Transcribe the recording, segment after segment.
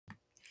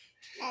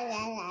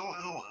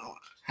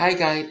Hi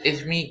guys,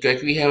 it's me,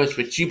 Gregory Harris,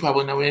 which you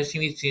probably know when see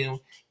me soon,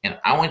 and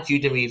I want you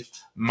to meet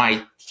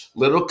my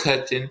little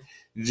cousin,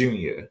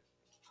 Junior.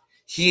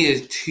 He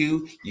is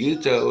 2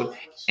 years old,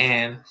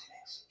 and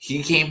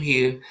he came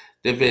here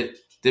to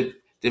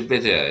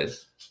visit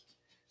us.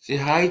 Say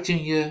hi,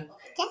 Junior.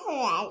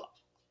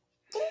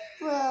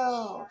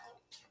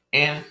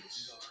 And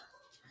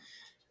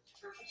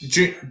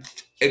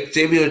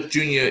Xavier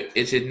Junior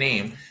is his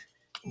name,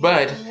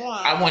 but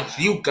I want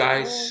you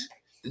guys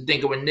to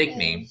think of a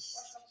nickname.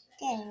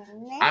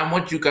 I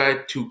want you guys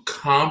to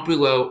comment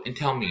below and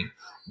tell me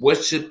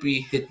what should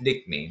be his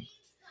nickname.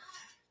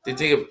 To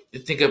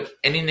think of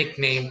any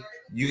nickname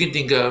you can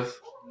think of,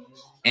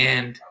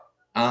 and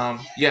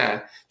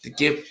yeah, to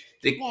give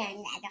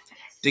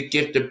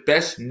the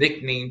best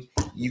nickname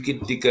you can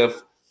think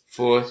of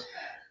for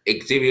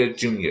Xavier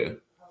Jr.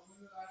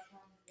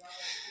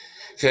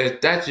 Because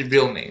that's his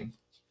real name.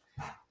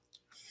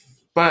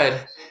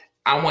 But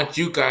I want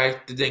you guys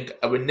to think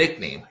of a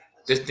nickname.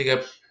 Just think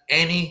of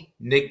any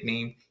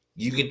nickname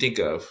you can think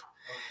of.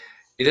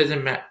 It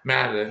doesn't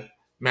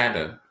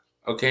matter,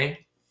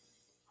 okay?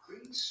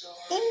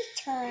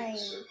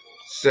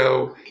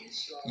 So,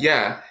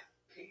 yeah,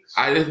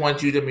 I just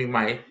want you to meet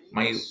my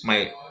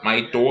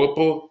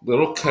adorable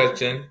little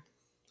cousin,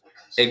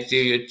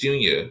 Xavier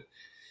Jr.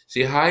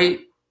 Say hi.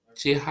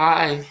 Say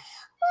hi.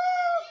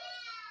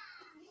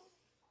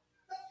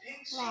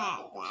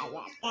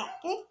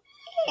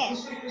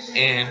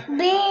 And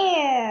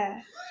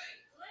bear.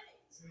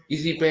 You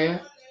see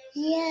bear?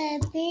 Yeah,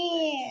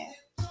 bear.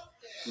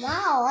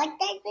 Wow, I like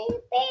that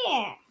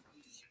bear.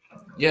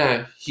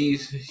 Yeah,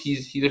 he's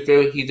a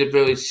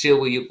very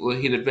silly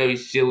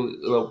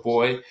little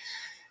boy,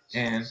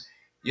 and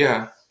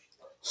yeah.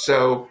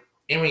 So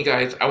anyway,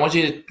 guys, I want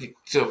you to.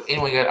 So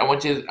anyway, guys, I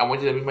want you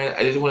to be my.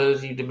 I just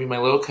wanted you to be my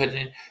little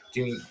cousin,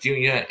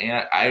 Junior,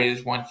 and I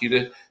just want you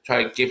to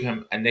try to give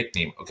him a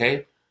nickname,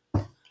 okay?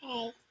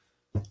 Okay.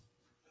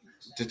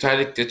 To try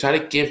to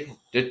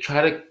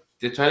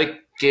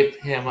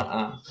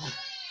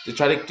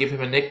give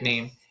him a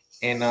nickname,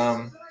 and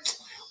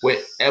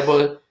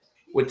whatever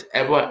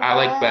I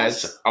like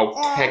best, I'll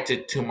text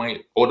it to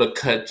my older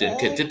cousin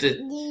because this is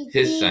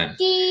his son.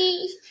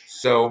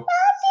 So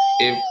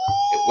if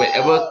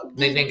whatever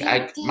nickname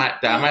that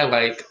I might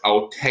like,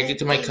 I'll text it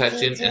to my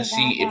cousin and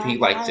see if he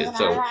likes it.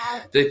 So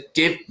to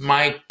give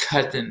my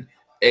cousin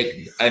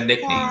a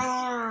nickname,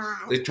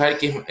 to try to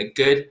give him a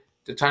good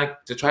to try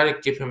to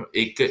give him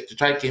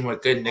a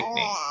good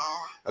nickname.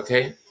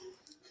 Okay.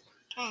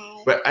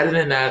 But other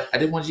than that, I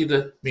didn't want you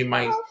to meet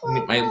my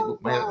little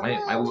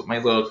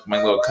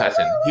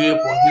cousin. He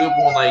was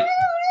born like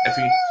a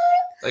few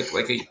like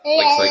a few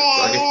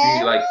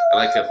like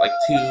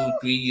 2-3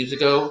 years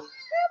ago.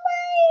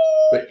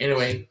 But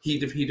anyway,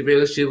 he's a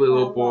very silly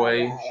little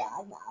boy,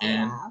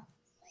 and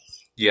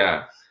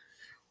yeah,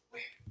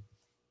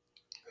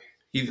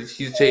 he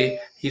say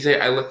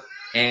I love,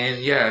 and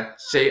yeah,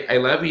 say I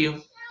love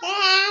you,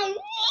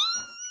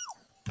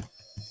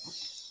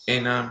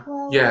 and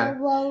yeah.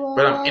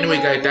 But anyway,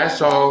 guys,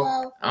 that's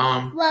all.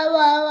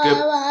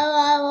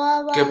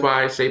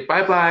 Goodbye. Say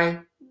bye bye.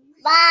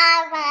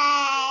 Bye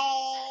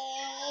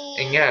bye.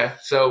 And yeah,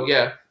 so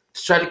yeah,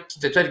 try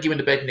to give him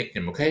the best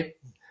nickname, okay?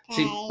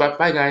 See,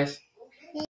 bye guys.